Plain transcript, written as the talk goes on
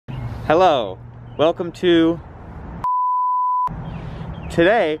Hello, welcome to...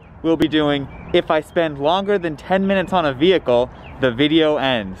 Today, we'll be doing If I Spend Longer Than 10 Minutes on a Vehicle, the Video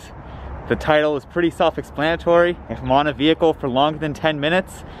Ends. The title is pretty self-explanatory. If I'm on a vehicle for longer than 10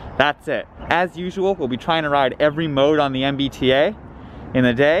 minutes, that's it. As usual, we'll be trying to ride every mode on the MBTA in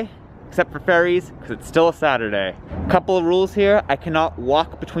the day, except for ferries, because it's still a Saturday. Couple of rules here: I cannot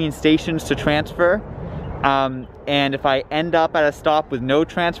walk between stations to transfer. And if I end up at a stop with no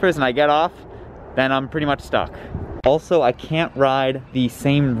transfers and I get off, then I'm pretty much stuck. Also, I can't ride the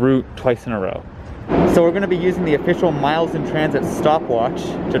same route twice in a row. So we're going to be using the official miles in transit stopwatch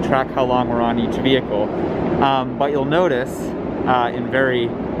to track how long we're on each vehicle. But you'll notice in very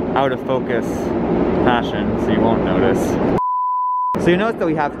out of focus fashion, so you won't notice. So you notice that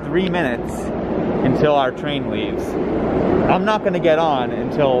we have 3 minutes until our train leaves. I'm not going to get on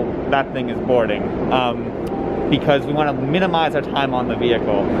until that thing is boarding, because we want to minimize our time on the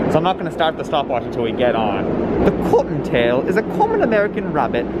vehicle. So I'm not going to start the stopwatch until we get on. The cottontail is a common American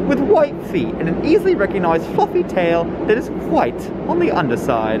rabbit with white feet and an easily recognized fluffy tail that is white on the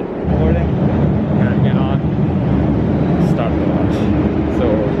underside. Boarding. We're going to get on. Start the watch. So,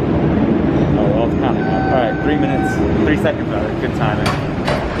 oh well, it's counting up. Alright, 3 minutes, 3 seconds rather. Good timing.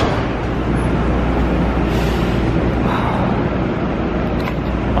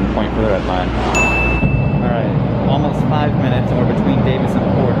 Point for the red line. Alright, almost 5 minutes and we're between Davis and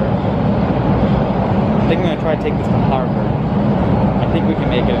Porter. I think I'm going to try to take this to Harvard. I think we can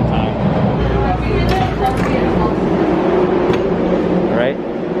make it in time. Alright,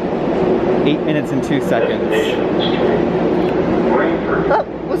 8 minutes and 2 seconds. That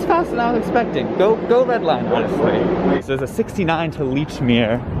was faster than I was expecting. Go red line, honestly. So there's a 69 to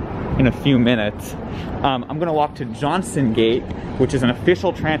Leechmere in a few minutes. I'm going to walk to Johnson Gate, which is an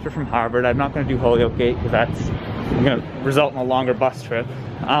official transfer from Harvard. I'm not going to do Holyoke Gate because that's going to result in a longer bus trip.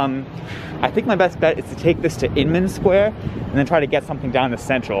 I think my best bet is to take this to Inman Square and then try to get something down to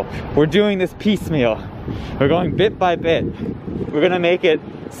Central. We're doing this piecemeal. We're going bit by bit. We're going to make it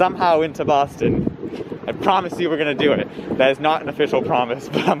somehow into Boston. I promise you we're going to do it. That is not an official promise,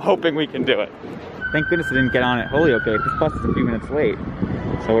 but I'm hoping we can do it. Thank goodness I didn't get on at Holyoke Gate. This bus is a few minutes late,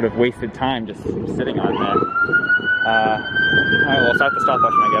 so I would have wasted time just sitting on there. Alright, we'll start the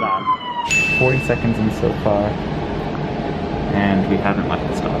stopwatch when I get on. 40 seconds in so far, and we haven't left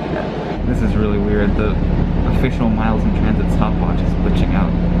the stop yet. This is really weird. The official miles in transit stopwatch is glitching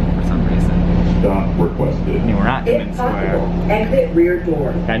out for some reason. Stop requested. I mean, we're at Inman Square. Exit rear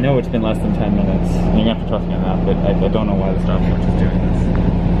door. I know it's been less than 10 minutes. You're gonna have to trust me on that, but I don't know why the stopwatch is doing this.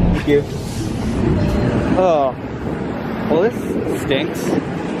 Thank you. Oh, well, this stinks.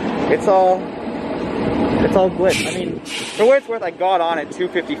 It's all glitch. I mean, for what it's worth, I got on at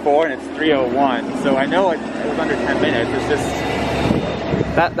 2:54 and it's 3:01, so I know it was under 10 minutes. It's just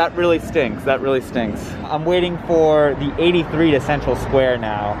that really stinks. That really stinks. I'm waiting for the 83 to Central Square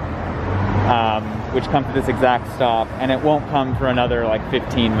now, which comes to this exact stop, and it won't come for another like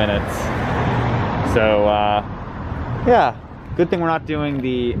 15 minutes. So yeah, good thing we're not doing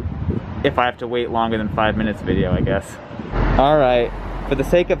the if I have to wait longer than 5 minutes video, I guess. Alright, for the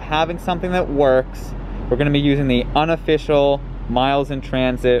sake of having something that works, we're going to be using the unofficial Miles in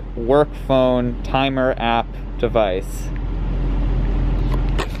Transit work phone timer app device.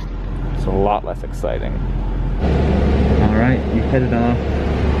 It's a lot less exciting. Alright, you headed off.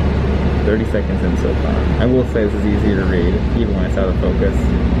 30 seconds in so far. I will say this is easier to read, even when it's out of focus.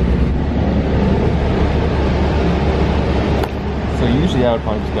 So usually I would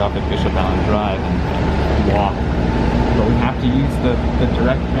probably just get off at Bishop Allen Drive and walk, but we have to use the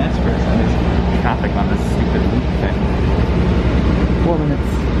direct transfers and there's traffic on this stupid loop thing. 4 minutes,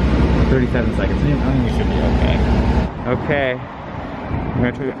 37 seconds. I think we should be okay. Okay, I'm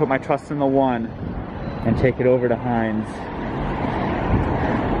going to put my trust in the one and take it over to Hines.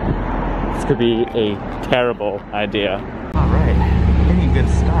 This could be a terrible idea. Alright, getting a good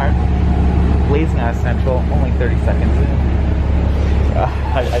start. Blazing out of Central, only 30 seconds in.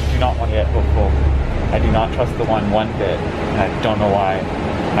 I do not want to get hopeful. I do not trust the one bit. And I don't know why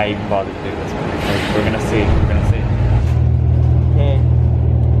I even bothered to do this. We're gonna see. We're gonna see. Okay,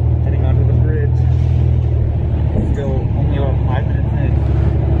 heading onto the bridge. Still only about 5 minutes in.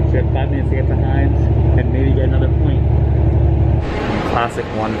 So we have 5 minutes to get to Hines and maybe get another point. In classic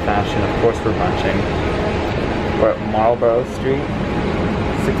one fashion, of course we're bunching. We're at Marlborough Street.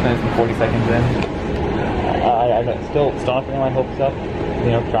 6 minutes and 40 seconds in. I'm still not getting my hopes up. You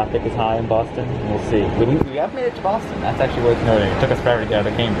know, traffic is high in Boston. We'll see. We have made it to Boston. That's actually worth noting. It took us forever to get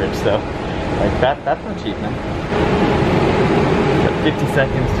out of Cambridge, so like that's an achievement. Got 50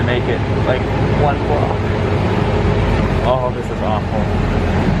 seconds to make it like 1 block. Oh, this is awful.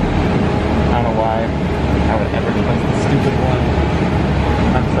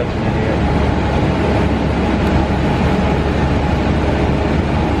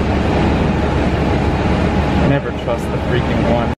 us the freaking one.